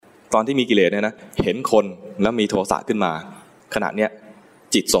ตอนที่มีกิเลสเนี่ยนะเห็นคนแล้วมีโทสะขึ้นมาขณะเนี้ย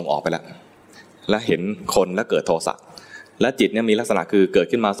จิตส่งออกไปแล้วและเห็นคนแล้วเกิดโทสะและจิตเนี่ยมีลักษณะคือเกิด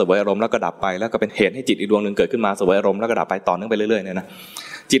ขึ้นมาเสวยอารมณ์แล้วก็ดับไปแล้วก็เป็นเหตุให้จิตอีกดวงนึงเกิดขึ้นมาเสวยอารมณ์แล้วก็ดับไปต่อเนื่องไปเรื่อยๆเนี่ยนะ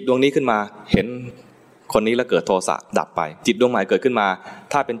จิตดวงนี้ขึ้นมาเห็นคนนี้แล้วเกิดโทสะดับไปจิตดวงใหม่เกิดขึ้นมา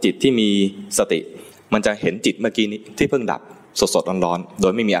ถ้าเป็นจิตที่มีสติมันจะเห็นจิตเมื่อกี้นี้ที่เพิ่งดับสดๆร้อนๆโด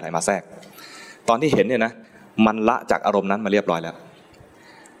ยไม่มีอะไรมาแทรกตอนที่เห็นเนี่ยนะมันละจากอารมณ์นั้นมาเรียบร้อยแล้ว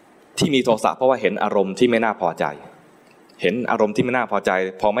ที่มีโทสะเพราะว่าเห็นอารมณ์ที่ไม่น่าพอใจเห็นอารมณ์ที่ไม่น่าพอใจ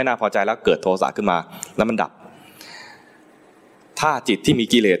พอไม่น่าพอใจแล้วเกิดโทสะขึ้นมาแล้วมันดับถ้าจิตที่มี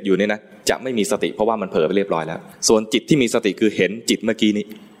กิเลสอยู่เนี่ยนะจะไม่มีสติเพราะว่ามันเผลอไปเรียบร้อยแล้วส่วนจิตที่มีสติคือเห็นจิตเมื่อกี้นี้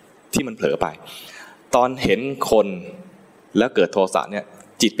ที่มันเผลอไปตอนเห็นคนแล้วเกิดโทสะเนี่ย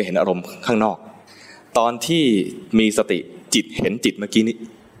จิตไปเห็นอารมณ์ข้างนอกตอนที่มีสติจิตเห็นจิตเมื่อกี้นี้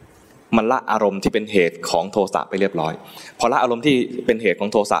มันละอารมณ์ที่เป็นเหตุของโทสะไปเรียบร้อยพอละอารมณ์ที่เป็นเหตุของ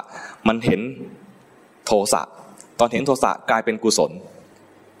โทสะมันเห็นโทสะตอนเห็นโทสะกลายเป็นกุศล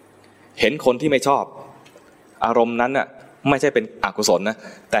เห็นคนที่ไม่ชอบอารมณ์นั้นน่ะไม่ใช่เป็นอกุศลนะ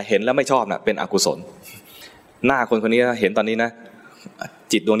แต่เห็นแล้วไม่ชอบน่ะเป็นอกุศลหน้าคนคนนี้เห็นตอนนี้นะ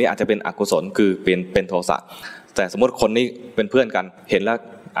จิตดวงนี้อาจจะเป็นอกุศลคือเป็นโทสะแต่สมมติคนนี้เป็นเพื่อนกันเห็นแล้ว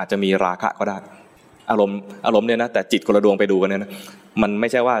อาจจะมีราคะก็ได้อารมณ์เนี่ยนะแต่จิตคนละดวงไปดูกันเนี่ยนะมันไม่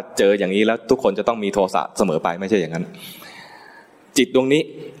ใช่ว่าเจออย่างนี้แล้วทุกคนจะต้องมีโทสะเสมอไปไม่ใช่อย่างนั้นจิตดวงนี้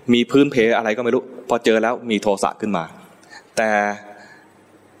มีพื้นเพอะไรก็ไม่รู้พอเจอแล้วมีโทสะขึ้นมาแต่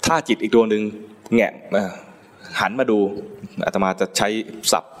ถ้าจิตอีกดวงนึงแงะหันมาดูอาตมาจะใช้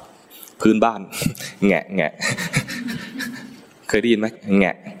ศัพท์พื้นบ้านแงะเคยได้ยินไหมแง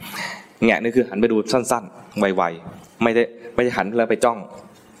ะนี่คือหันไปดูสั้นๆไวๆไม่ได้หันแล้วไปจ้อง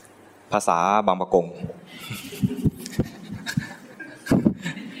ภาษาบางประกง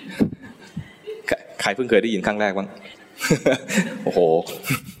ใครเพิ่งเคยได้ยินครั้งแรกบ้างโอ้โห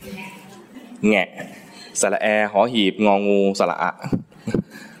แงะสระแอหอหีบงองูสระอะ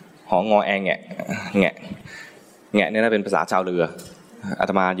หองอแอแงะเนี่ยนะเป็นภาษาชาวเรืออา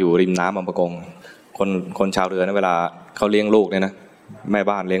ตมาอยู่ริมน้ำบางประกงคนชาวเรือนะเวลาเขาเลี้ยงลูกเนี่ยนะแม่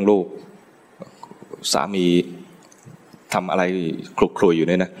บ้านเลี้ยงลูกสามีทำอะไรคลุกคลุยอยู่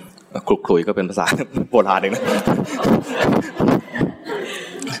เนี่ยนะคลุกคลุยก็เป็นภาษาโบราณเองนะ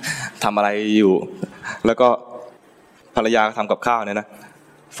ทำอะไรอยู่แล้วก็ภรรยาทำกับข้าวเนี่ยนะ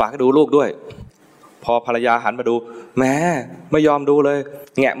ฝากให้ดูลูกด้วยพอภรรยาหันมาดูแหมไม่ยอมดูเลย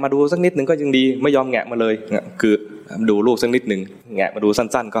แงะมาดูสักนิดนึงก็ยังดีไม่ยอมแงะมาเลยคือดูลูกสักนิดนึงแงะมาดู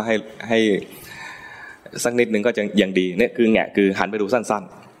สั้นๆก็ให้สักนิดนึงก็ยังดีเนี่ยคือแงะคือหันไปดูสั้น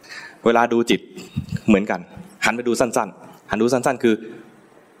ๆเวลาดูจิตเหมือนกันหันไปดูสั้นๆหันดูสั้นๆคือ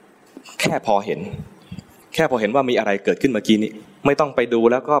แค่พอเห็นว่ามีอะไรเกิดขึ้นเมื่อกี้นี้ไม่ต้องไปดู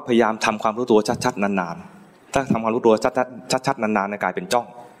แล้วก็พยายามทำความรู้ตัวชัดๆนานๆถ้าทำความรู้ตัวชัดๆนานๆกลายเป็นจ้อ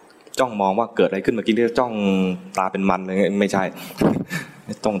งมองว่าเกิดอะไรขึ้นเมื่อกี้ที่จ้องตาเป็นมันเลยไม่ใช่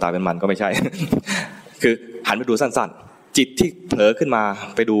จ้องตาเป็นมันก็ไม่ใช่คือหันไปดูสั้นๆจิตที่เผลอขึ้นมา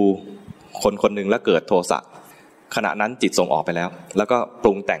ไปดูคนหนึ่งแล้วเกิดโทสะขณะนั้นจิตส่งออกไปแล้วก็ป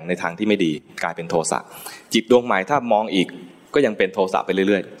รุงแต่งในทางที่ไม่ดีกลายเป็นโทสะจิตดวงใหม่ถ้ามองอีกก็ยังเป็นโทสะไป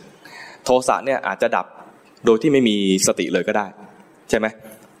เรื่อยๆโทสะเนี่ยอาจจะดับโดยที่ไม่มีสติเลยก็ได้ใช่ไหม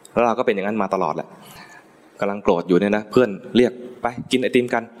แล้วเราก็เป็นอย่างนั้นมาตลอดแหละกำลังโกรธอยู่เนี่ยนะเพื่อนเรียกไปกินไอติม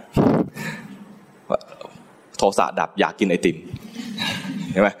กันโทสะดับอยากกินไอติม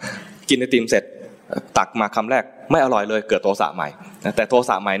เห็นไหมกินไอติมเสร็จตักมาคำแรกไม่อร่อยเลยเกิดโทสะใหม่แต่โท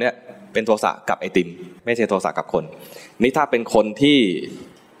สะใหม่เนี่ยเป็นโทสะกับไอติมไม่ใช่โทสะกับคนนี่ถ้าเป็นคนที่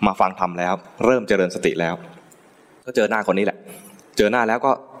มาฟังธรรมแล้วเริ่มเจริญสติแล้วก็เจอหน้าคนนี้แหละเจอหน้าแล้ว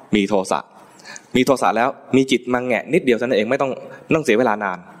ก็มีโทสะแล้วมีจิตมาแงะนิดเดียวเท่านั้นเองไม่ต้องเสียเวลาน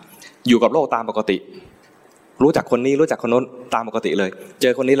านอยู่กับโลกตามปกติรู้จักคนนี้รู้จักคนโน้นตามปกติเลยเจ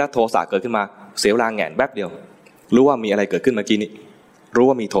อคนนี้แล้วโทสะเกิดขึ้นมาเสียเวลาแงะแป๊บเดียวรู้ว่ามีอะไรเกิดขึ้นเมื่อกี้นี้รู้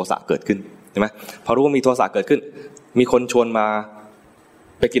ว่ามีโทสะเกิดขึ้นเห็นไหมพอรู้ว่ามีโทสะเกิดขึ้นมีคนชวนมา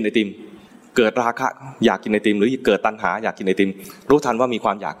ไปกินไอติมเกิดราคะอยากกินไอติมหรือเกิดตัณหาอยากกินไอติมรู้ทันว่ามีคว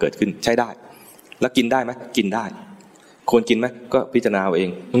ามอยากเกิดขึ้นใช้ได้แล้วกินได้ไหมกินได้ควรกินไหมก็พิจารณาเอาเอง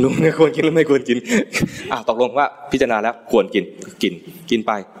ดูไม่ควรกินหรือไม่ควรกินตกลงว่าพิจารณาแล้วควรกินไ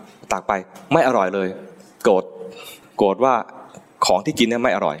ปตักไปไม่อร่อยเลยโกรธว่าของที่กินเนี่ยไ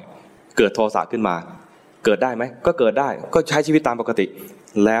ม่อร่อยเกิดโทสะขึ้นมาเกิดได้ไหมก็เกิดได้ก็ใช้ชีวิตตามปกติ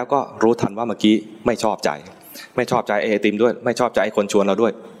แล้วก็รู้ทันว่าเมื่อกี้ไม่ชอบใจไอติมด้วยไม่ชอบใจไอคนชวนเราด้ว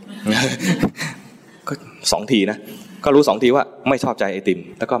ยก็2 ทีนะก็รู้2 ทีว่าไม่ชอบใจไอติม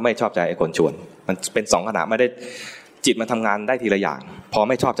แล้วก็ไม่ชอบใจไอคนชวนมันเป็น2 ขณะไม่ได้จิตมันทำงานได้ทีละอย่างพอ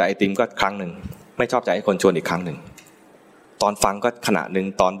ไม่ชอบใจไอติมก็ครั้งหนึ่งไม่ชอบใจไอคนชวนอีกครั้งหนึ่งตอนฟังก็ขณะหนึ่ง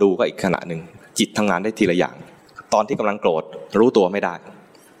ตอนดูก็อีกขณะหนึ่งจิตทำงานได้ทีละอย่างตอนที่กำลังโกรธรู้ตัวไม่ได้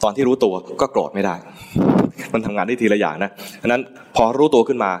ตอนที่รู้ตัวก็โกรธไม่ได้มันทำงานได้ทีละอย่างนะฉะนั้นพอรู้ตัว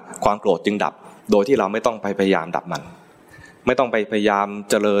ขึ้นมาความโกรธจึงดับโดยที่เราไม่ต้องไปพยายามดับมันไม่ต้องไปพยายาม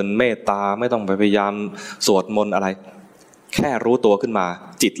เจริญเมตตาไม่ต้องไปพยายามสวดมนต์อะไรแค่รู้ตัวขึ้นมา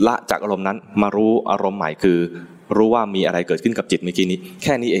จิตละจากอารมณ์นั้นมารู้อารมณ์ใหม่คือรู้ว่ามีอะไรเกิดขึ้นกับจิตเมื่อกี้นี้แ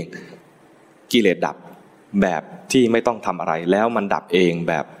ค่นี้เองกิเลสดับแบบที่ไม่ต้องทำอะไรแล้วมันดับเอง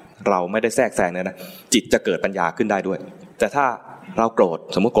แบบเราไม่ได้แทรกแซงเนี่ยนะจิตจะเกิดปัญญาขึ้นได้ด้วยแต่ถ้าเราโกรธ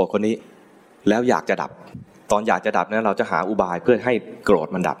สมมติโกรธคนนี้แล้วอยากจะดับตอนอยากจะดับเนี่ยเราจะหาอุบายเพื่อให้โกรธ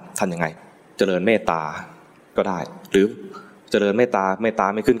มันดับทำยังไงเจริญเมตตาก็ได้หรือเจริญเมตตาไ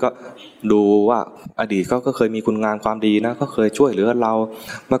ม่ขึ้นก็ดูว่าอดีตเขาก็เคยมีคุณงามความดีนะก็เคยช่วยเหลือเรา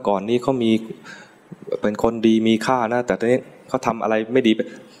เมื่อก่อนนี้เขามีเป็นคนดีมีค่านะแต่ตอนนี้เขาทำอะไรไม่ดี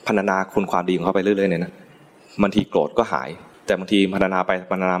พรรณนาคุณความดีของเขาไปเรื่อยๆเนี่ยนะบางทีโกรธก็หายแต่บางทีพรรณนาไป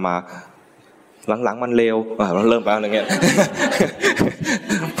พรรณนามาหลังๆมันเลวเริ่มไปอะไรเงี้ย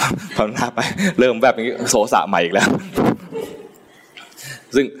พรรณนาไปเริ่มแบบนี้โสสะใหม่อีกแล้ว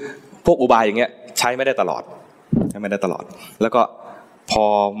ซึ่งพวกอุบายอย่างเงี้ยใช้ไม่ได้ตลอดแล้วก็พอ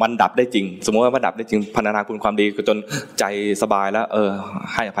มันดับได้จริงสมมติว่ามันดับได้จริงพรรณนาคุณความดีจนใจสบายแล้ว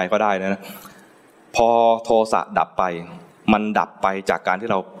ให้อภัยก็ได้นะพอโทสะดับไปมันดับไปจากการที่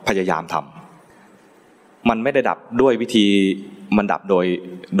เราพยายามทำมันไม่ได้ดับด้วยวิธีมันดับโ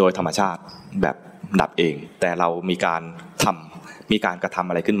ดยธรรมชาติแบบดับเองแต่เรามีการกระทำ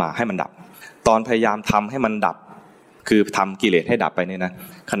อะไรขึ้นมาให้มันดับตอนพยายามทำให้มันดับคือทำกิเลสให้ดับไปเนี่ยนะ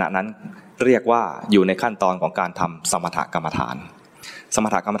ขณะนั้นเรียกว่าอยู่ในขั้นตอนของการทำสมถกรรมฐานสม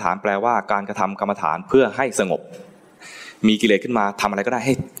ถกรรมฐานแปลว่าการกระทำกรรมฐานเพื่อให้สงบมีกิเลสขึ้นมาทำอะไรก็ได้ใ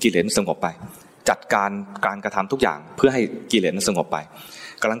ห้กิเลสสงบไปจัดการกระทำทุกอย่างเพื่อให้กิเลสนั้นสงบไป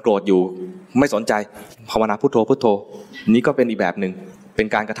กำลังโกรธอยู่ไม่สนใจภาวนาพุทโธนี้ก็เป็นอีกแบบนึงเป็น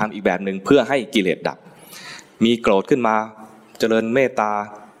การกระทำอีกแบบนึงเพื่อให้กิเลสดับมีโกรธขึ้นมาเจริญเมตตา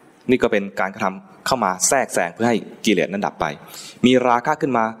นี่ก็เป็นการกระทำเข้ามาแทรกแซงเพื่อให้กิเลสนั้นดับไปมีราคะขึ้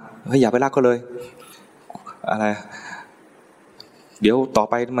นมาอย่าไปรักก็เลยอะไรเดี๋ยวต่อ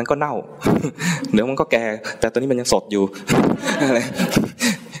ไปมันก็เน่าเดี๋ยวมันก็แก่แต่ตอนนี้มันยังสดอยู่อะไร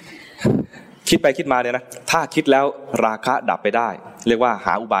คิดไปคิดมาเนี่ยนะถ้าคิดแล้วราคะดับไปได้เรียกว่าห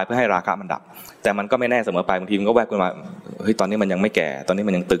าอุบายเพื่อให้ราคะมันดับแต่มันก็ไม่แน่เสมอไปบางทีมันก็แวบขึ้นมาเฮ้ยตอนนี้มันยังไม่แก่ตอนนี้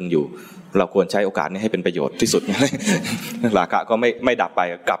มันยังตึงอยู่เราควรใช้โอกาสนี้ให้เป็นประโยชน์ที่สุดราคะก็ไม่ดับไป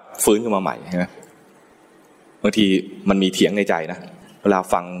กลับฟื้นขึ้นมาใหม่ใช่ไหมบางทีมันมีเถียงในใจนะเวลา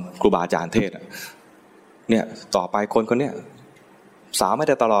ฟังครูบาอาจารย์เทศเนี่ยต่อไปคนเนี้ยสาวไม่ไ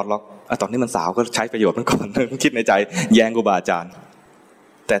ด้ตลอดหรอกตอนนี้มันสาวก็ใช้ประโยชน์มันก่อนคิดในใจแย้งครูบาอาจารย์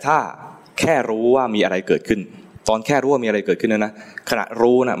แต่ถ้าแค่รู้ว่ามีอะไรเกิดขึ้นตอนแค่รู้ว่ามีอะไรเกิดขึ้นนะขณะ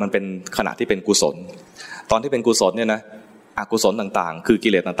รู้นะมันเป็นขณะที่เป็นกุศลตอนที่เป็นกุศลเนี่ยนะอกุศลต่างๆคือกิ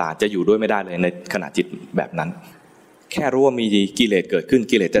เลสต่างๆจะอยู่ด้วยไม่ได้เลยในขณะจิตแบบนั้นแค่รู้ว่ามีกิเลสเกิดขึ้น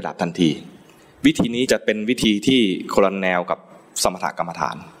กิเลสจะดับทันทีวิธีนี้จะเป็นวิธีที่คนละแนวกับสมถกรรมฐ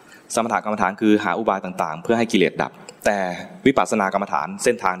านสมถกรรมฐานคือหาอุบายต่างๆเพื่อให้กิเลสดับแต่วิปัสสนากรรมฐานเ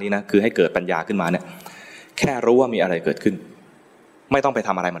ส้นทางนี้นะคือให้เกิดปัญญาขึ้นมาเนี่ยแค่รู้ว่ามีอะไรเกิดขึ้นไม่ต้องไปท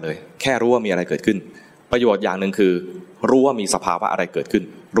ำอะไรมาเลยแค่รู้ว่ามีอะไรเกิดขึ้นประโยชน์อย่างหนึ่งคือรู้ว่ามีสภาวะอะไรเกิดขึ้น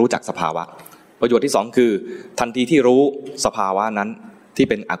รู้จักสภาวะประโยชน์ที่สองคือทันทีที่รู้สภาวะนั้นที่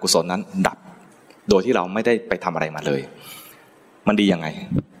เป็นอกุศลนั้นดับโดยที่เราไม่ได้ไปทำอะไรมาเลยมันดียังไง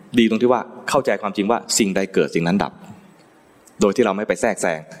ดีตรงที่ว่าเข้าใจความจริงว่าสิ่งใดเกิดสิ่งนั้นดับโดยที่เราไม่ไปแทรกแซ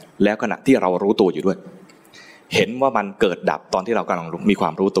งแล้วขณะที่เรารู้ตัวอยู่ด้วยเห็นว่ามันเกิดดับตอนที่เรากำลังมีควา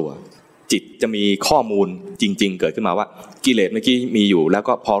มรู้ตัวจิตจะมีข้อมูลจริงๆเกิดขึ้นมาว่ากิเลสเมื่อกี้มีอยู่แล้ว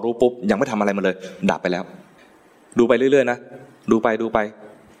ก็พอรู้ปุ๊บยังไม่ทำอะไรมาเลยดับไปแล้วดูไปเรื่อยๆนะดูไป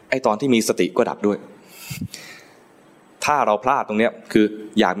ไอ้ตอนที่มีสติก็ดับด้วยถ้าเราพลาดตรงเนี้ยคือ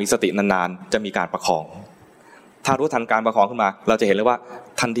อยากมีสตินานๆจะมีการประคองถ้ารู้ทันการประคองขึ้นมาเราจะเห็นเลยว่า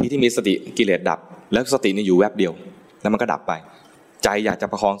ทันทีที่มีสติกิเลสดับแล้วสตินี่อยู่แวบเดียวแล้วมันก็ดับไปใจอยากจะ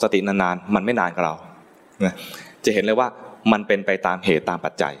ประคองสตินานๆมันไม่นานกับเราจะเห็นเลยว่ามันเป็นไปตามเหตุตาม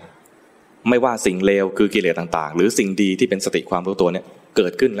ปัจจัยไม่ว่าสิ่งเลวคือกิเลสต่างๆหรือสิ่งดีที่เป็นสติความรู้ตัวเนี่ยเกิ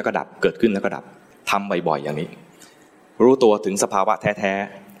ดขึ้นแล้วก็ดับเกิดขึ้นแล้วก็ดับทำบ่อยๆอย่างนี้รู้ตัวถึงสภาวะแท้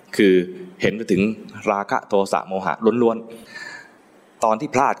ๆคือเห็นถึงราคะโทสะโมหะล้วนๆตอนที่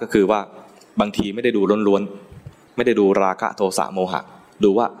พลาดก็คือว่าบางทีไม่ได้ดูล้วนๆไม่ได้ดูราคะโทสะโมหะดู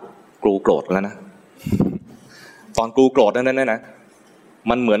ว่ากูโกรธแล้วนะตอนกูโกรธนั่นนะ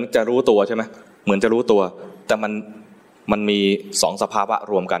มันเหมือนจะรู้ตัวใช่ไหมเหมือนจะรู้ตัวแต่มันมีสองสภาวะ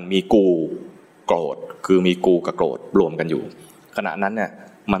รวมกันมีกูโกรธคือมีกูกับโกรธรวมกันอยู่ขณะนั้นเนี่ย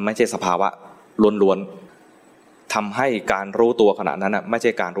มันไม่ใช่สภาวะล้วนๆทำให้การรู้ตัวขณะนั้นน่ะไม่ใ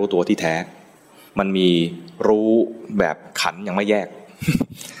ช่การรู้ตัวที่แท้มันมีรู้แบบขันธ์ยังไม่แยก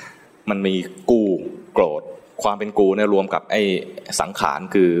มันมีกูโกรธ ความเป็นกูเนี่ยรวมกับไอ้สังขาร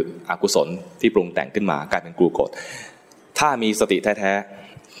คืออกุศลที่ปรุงแต่งขึ้นมากลายเป็นกูโกรธถ้ามีสติแท้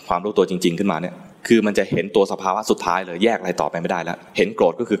ๆความรู้ตัวจริงๆขึ้นมาเนี่ยคือมันจะเห็นตัวสภาวะสุดท้ายเลยแยกอะไรต่อไปไม่ได้แล้วเห็นโกร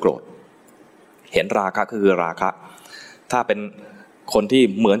ธก็คือโกรธเห็นราคะก็คือราคะถ้าเป็นคนที่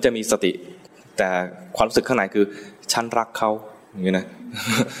เหมือนจะมีสติแต่ความรู้สึกข้างในคือฉันรักเขาอย่างนี้นะ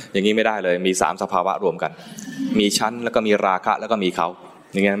อย่างนี้ไม่ได้เลยมี3สภาวะรวมกันมีฉันแล้วก็มีราคะแล้วก็มีเขา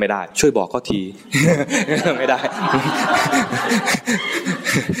อย่างนี้ไม่ได้ช่วยบอกเขาที ไม่ได้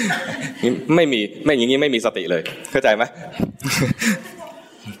ไม่อย่างนี้ไม่มีสติเลยเข้าใจไหม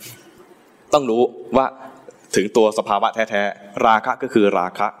ต้องรู้ว่าถึงตัวสภาวะแท้ๆราคะก็คือรา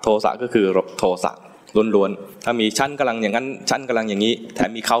คะโทสะก็คือโทสะล้วนๆถ้ามีชั้นกำลังอย่างนั้นชั้นกำลังอย่างนี้แถม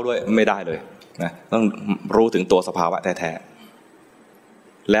มีเขาด้วยไม่ได้เลยนะต้องรู้ถึงตัวสภาวะแท้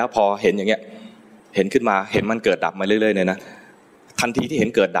ๆแล้วพอเห็นอย่างเงี้ยเห็นขึ้นมาเห็นมันเกิดดับมาเรื่อยๆเนี่ยนะทันทีที่เห็น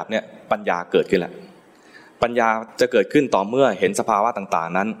เกิดดับเนี่ยปัญญาเกิดขึ้นแหละปัญญาจะเกิดขึ้นต่อเมื่อเห็นสภาวะต่าง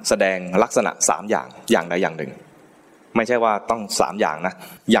ๆนั้นแสดงลักษณะ3อย่างอย่างใดอย่างหนึ่งไม่ใช่ว่าต้อง3อย่างนะ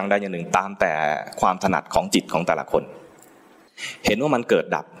อย่างใดอย่างหนึ่งตามแต่ความถนัดของจิตของแต่ละคนเห็นว่ามันเกิด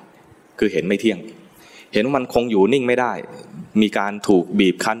ดับคือเห็นไม่เที่ยงเห็นว่ามันคงอยู่นิ่งไม่ได้มีการถูกบี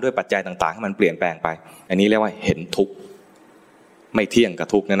บคั้นด้วยปัจจัยต่างๆให้มันเปลี่ยนแปลงไปอันนี้เรียกว่าเห็นทุกข์ไม่เที่ยงกับ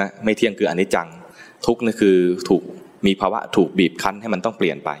ทุกข์นะไม่เที่ยงคืออนิจจังทุกข์นี่คือถูกมีภาวะถูกบีบคั้นให้มันต้องเป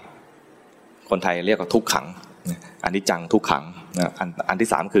ลี่ยนไปคนไทยเรียกว่าทุกขังอนิจจังทุกขังอันที่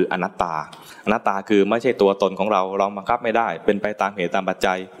3คืออนัตตาอนัตตาคือไม่ใช่ตัวตนของเราบังคับไม่ได้เป็นไปตามเหตุตามปัจ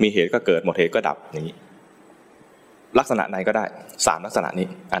จัยมีเหตุก็เกิดหมดเหตุก็ดับอย่างนี้ลักษณะไหนก็ได้3ลักษณะนี้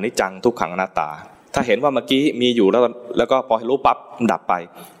อนิจจังทุกขังอนัตตาถ้าเห็นว่าเมื่อกี้มีอยู่แล้วก็พอรู้ปั๊บดับไป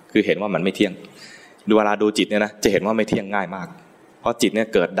คือเห็นว่ามันไม่เที่ยงเวลาดูจิตเนี่ยนะจะเห็นว่าไม่เที่ยงง่ายมากเพราะจิตเนี่ย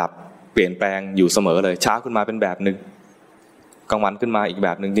เกิดดับเปลี่ยนแปลงอยู่เสมอเลยเช้าขึ้นมาเป็นแบบนึงกลางวันขึ้นมาอีกแบ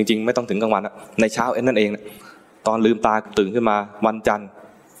บนึงจริงๆไม่ต้องถึงกลางวันในเช้านั่นเองตอนลืมตาตื่นขึ้นมาวันจันท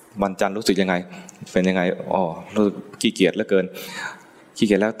ร์รู้สึกยังไงเป็นยังไงรู้สึกขี้เกียจเหลือเกินขี้เ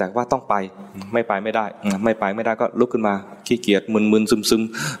กียจแล้วแต่ว่าต้องไปไม่ไปไม่ได้ก็ลุกขึ้นมาขี้เกียจมึนๆซึม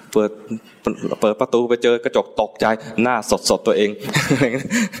ๆเปิดประตูไปเจอกระจกตกใจหน้าสดตัวเอง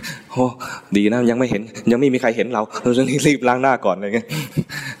โอ้ดีนะยังไม่เห็นยังไม่มีใครเห็นเรารีบล้างหน้าก่อนอะไรเงี้ย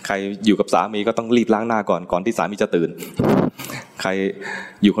ใครอยู่กับสามีก็ต้องรีบล้างหน้าก่อนที่สามีจะตื่นใคร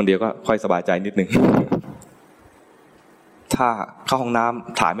อยู่คนเดียวก็ค่อยสบายใจนิดนึงถ้าเข้าห้องน้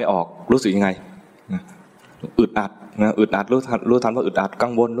ำถ่ายไม่ออกรู้สึกยังไงอึดอัดนะอึดอัดรู้ทันว่าอึดอัดกั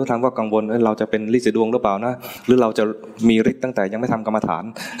งวลรู้ทันว่ากังวลเราจะเป็นฤทธิ์สีดวงหรือเปล่านะหรือเราจะมีฤทธิ์ตั้งแต่ยังไม่ทำกรรมฐาน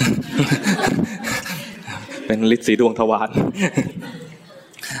เป็นฤทธิ์สีดวงทวาร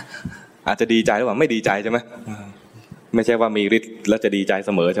อาจจะดีใจหรือเปล่าไม่ดีใจใช่ไหมไม่ใช่ว่ามีฤทธิ์แล้วจะดีใจเ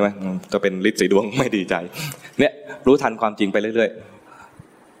สมอใช่ไหมจะเป็นฤทธิ์สีดวงไม่ดีใจเนี่ยรู้ทันความจริงไปเรื่อย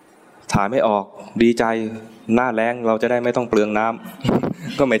ๆถ่ายไม่ออกดีใจหน้าแล้งเราจะได้ไม่ต้องเปลืองน้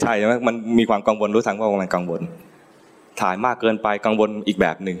ำ ก็ไม่ใช่ใช่ไหมมันมีความกังวลรู้ทันว่ามันกังวลถ่ายมากเกินไปกังวลอีกแบ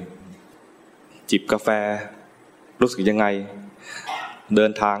บหนึ่งจิบกาแฟรู้สึกยังไงเดิ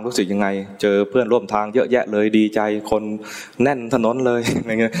นทางรู้สึกยังไงเจอเพื่อนร่วมทางเยอะแยะเลยดีใจคนแน่นถนนเลยอะไ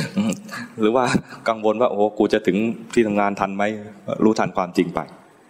รเงี้ยหรือว่ากังวลว่าโอ้กูจะถึงที่ทำงานทันไหมรู้ทันความจริงไป